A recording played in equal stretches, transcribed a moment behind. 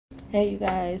Hey you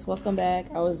guys, welcome back.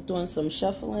 I was doing some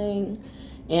shuffling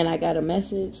and I got a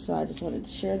message, so I just wanted to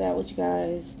share that with you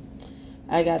guys.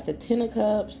 I got the 10 of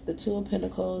Cups, the 2 of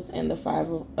Pentacles, and the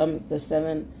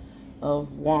 7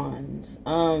 of Wands.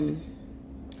 So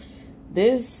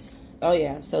this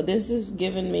is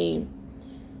giving me,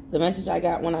 the message I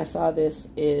got when I saw this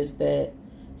is that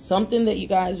something that you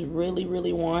guys really,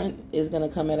 really want is going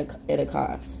to come at a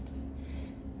cost.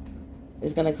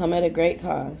 It's going to come at a great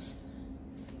cost.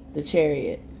 The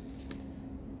Chariot.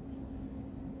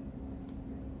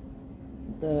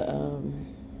 The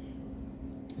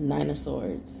 9 of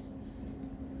Swords.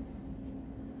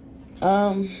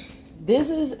 This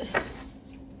is,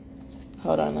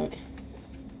 hold on, let me.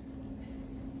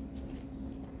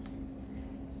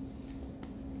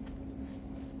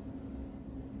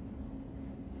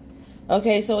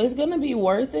 Okay, so it's gonna be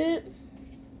worth it,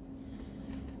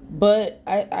 but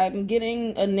I'm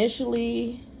getting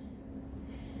initially,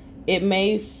 it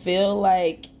may feel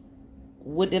like,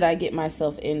 what did I get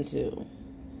myself into?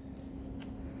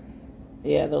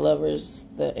 Yeah, the Lovers,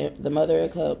 the Mother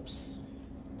of Cups.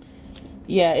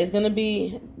 Yeah, it's going to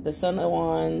be the Son of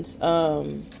Wands.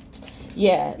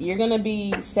 Yeah, you're going to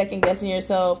be second guessing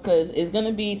yourself because it's going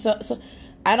to be,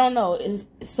 I don't know, it's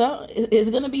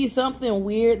going to be something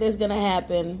weird that's going to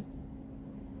happen,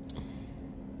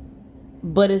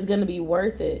 but it's going to be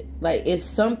worth it. Like, it's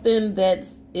something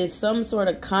is some sort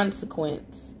of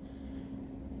consequence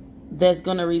that's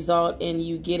going to result in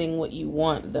you getting what you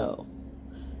want, though.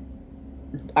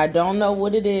 I don't know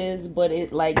what it is, but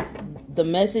it, like, the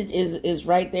message is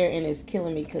right there and it's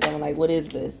killing me because I'm like, what is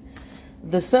this?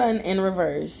 The Sun in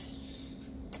reverse.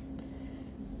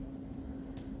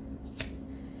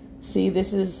 See,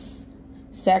 this is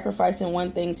sacrificing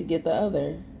one thing to get the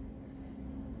other.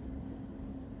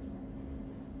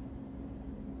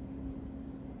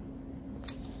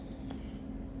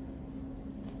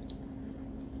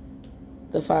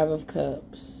 The 5 of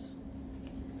Cups.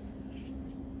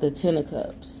 The 10 of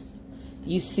Cups.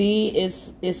 You see,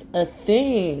 it's a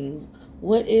thing.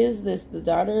 What is this? The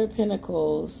Daughter of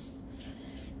Pentacles.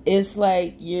 It's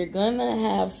like you're gonna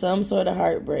have some sort of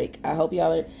heartbreak. I hope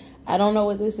y'all are. I don't know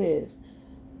what this is.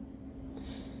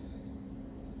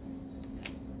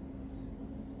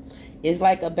 It's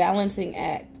like a balancing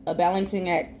act. A balancing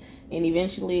act. And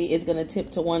eventually it's gonna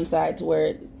tip to one side to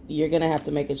where you're gonna have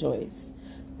to make a choice.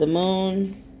 The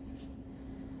Moon.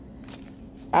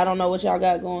 I don't know what y'all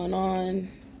got going on.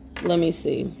 Let me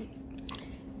see.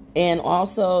 And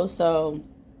also, so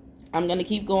I'm going to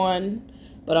keep going,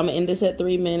 but I'm going to end this at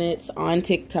 3 minutes on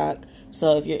TikTok.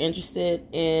 So if you're interested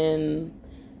in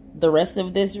the rest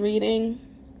of this reading,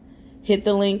 hit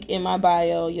the link in my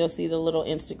bio. You'll see the little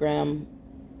Instagram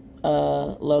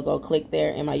logo. Click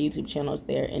there, and my YouTube channel is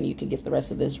there, and you can get the rest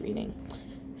of this reading.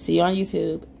 See you on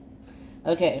YouTube.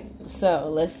 Okay,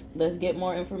 so let's get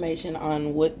more information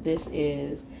on what this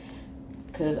is,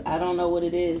 because I don't know what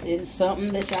it is. It's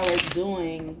something that y'all are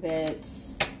doing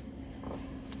that's...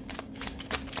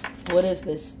 What is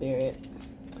this, Spirit?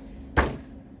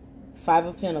 5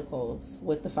 of Pentacles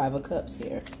with the 5 of Cups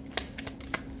here.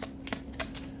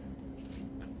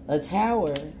 A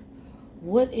Tower.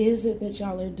 What is it that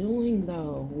y'all are doing,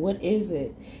 though? What is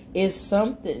it? It's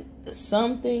something.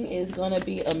 Something is going to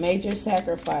be a major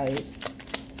sacrifice.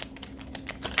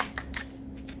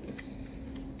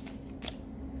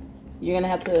 You're going to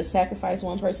have to sacrifice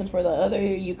one person for the other.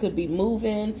 You could be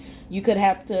moving. You could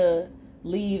have to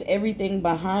leave everything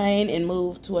behind and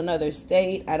move to another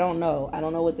state. I don't know. I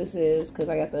don't know what this is because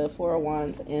I got the 4 of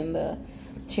Wands and the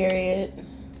Chariot.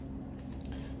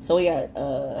 So we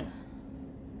got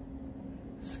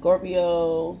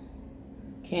Scorpio,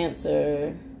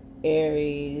 Cancer,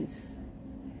 Aries,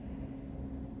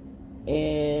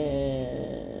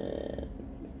 and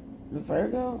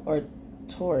Virgo or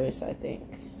Taurus, I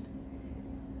think.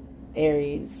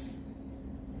 Aries,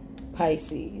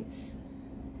 Pisces,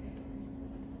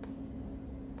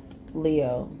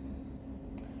 Leo.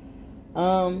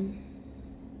 Y'all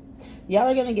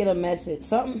are gonna get a message,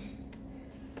 something.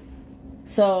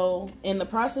 So in the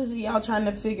process of y'all trying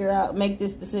to figure out, make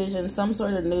this decision, some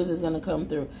sort of news is gonna come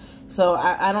through. So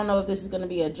I don't know if this is gonna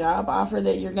be a job offer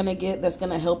that you're gonna get that's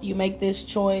gonna help you make this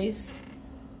choice.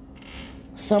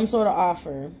 Some sort of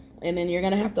offer, and then you're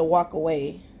gonna have to walk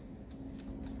away.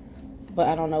 But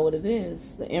I don't know what it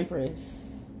is. The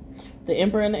Empress. The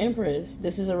Emperor and the Empress.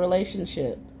 This is a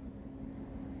relationship.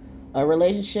 A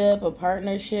relationship, a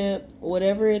partnership,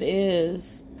 whatever it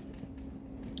is.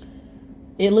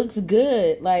 It looks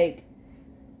good. Like,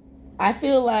 I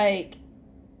feel like,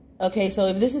 okay, so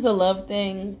if this is a love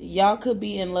thing, y'all could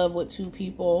be in love with 2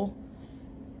 people.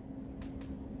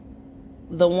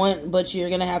 but you're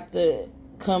gonna have to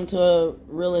come to a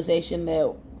realization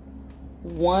that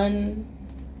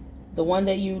the one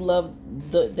that you love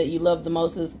the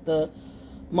most is the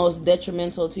most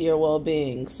detrimental to your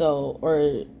well-being. So,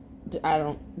 or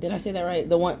did I say that right?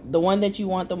 The one that you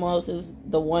want the most is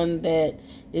the one that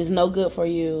is no good for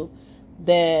you.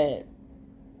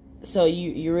 So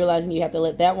you're realizing you have to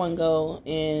let that one go,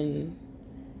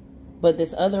 but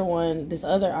this other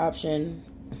option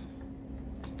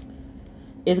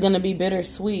is going to be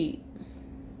bittersweet.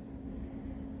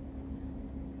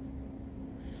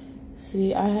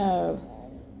 See, I have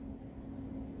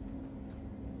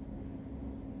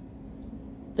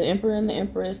the Emperor and the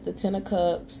Empress, the Ten of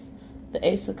Cups, the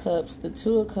Ace of Cups, the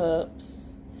Two of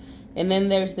Cups, and then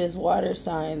there's this water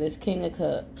sign, this King of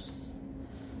Cups.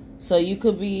 So you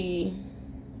could be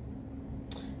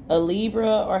a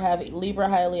Libra or have Libra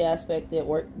highly aspected,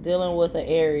 dealing with an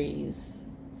Aries.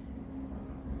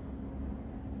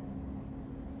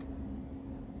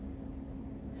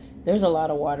 There's a lot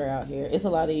of water out here. It's a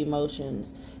lot of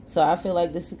emotions. So I feel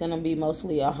like this is going to be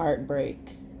mostly a heartbreak.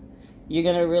 You're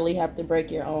going to really have to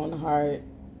break your own heart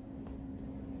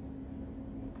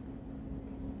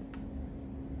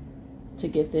to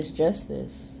get this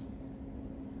justice.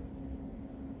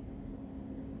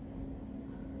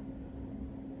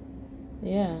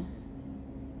 Yeah.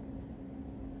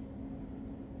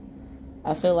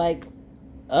 I feel like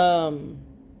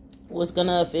what's going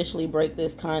to officially break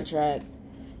this contract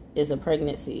is a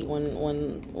pregnancy.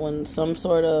 When some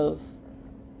sort of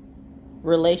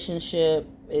relationship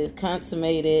is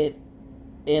consummated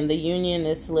and the union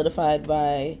is solidified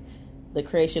by the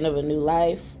creation of a new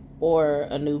life or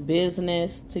a new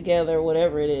business together,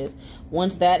 whatever it is.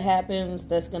 Once that happens,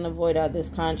 that's going to void out this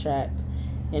contract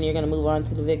and you're going to move on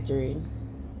to the victory.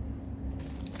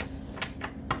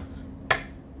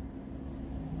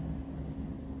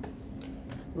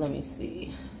 Let me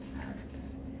see.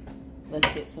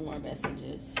 Let's get some more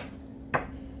messages.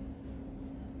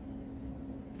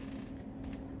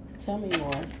 Tell me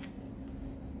more.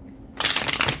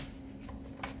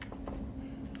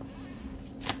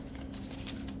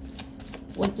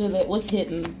 What's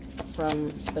hidden from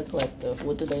the collective?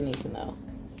 What do they need to know?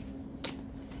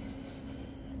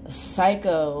 A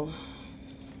psycho.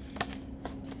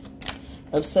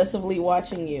 Obsessively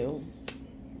watching you.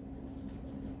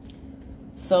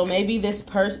 So maybe this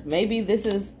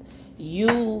is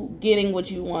you getting what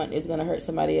you want is going to hurt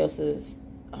somebody else's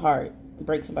heart,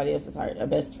 break somebody else's heart. A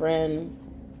best friend,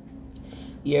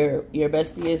 your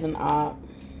bestie is an op.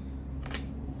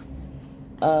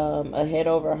 A head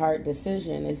over heart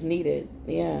decision is needed.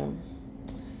 Yeah.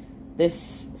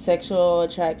 This sexual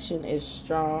attraction is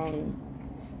strong,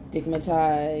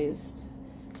 stigmatized,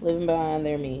 living beyond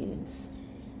their means,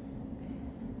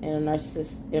 in a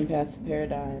narcissist empath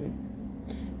paradigm.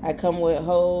 I come with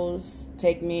hoes,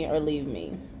 take me or leave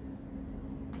me.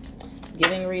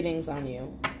 Getting readings on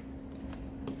you.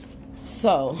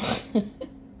 So,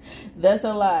 that's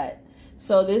a lot.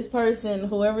 So this person,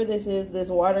 whoever this is, this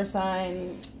water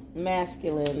sign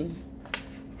masculine.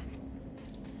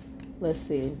 Let's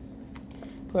see.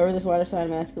 Whoever this water sign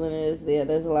masculine is, yeah,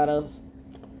 there's a lot of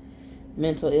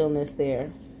mental illness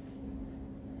there.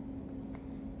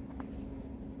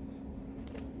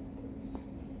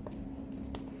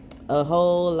 A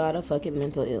whole lot of fucking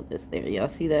mental illness there. Y'all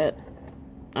see that?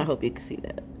 I hope you can see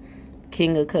that.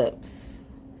 King of Cups.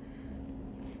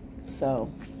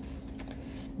 So,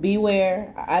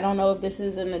 beware. I don't know if this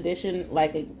is an addition,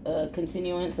 like a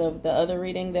continuance of the other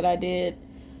reading that I did.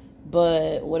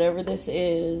 But whatever this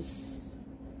is,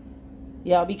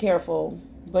 y'all be careful.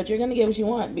 But you're going to get what you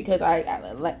want. Because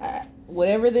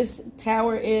whatever this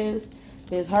tower is,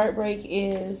 this heartbreak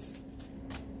is,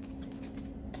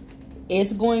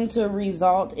 it's going to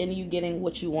result in you getting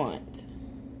what you want.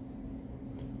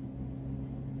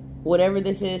 Whatever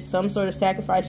this is, some sort of sacrifice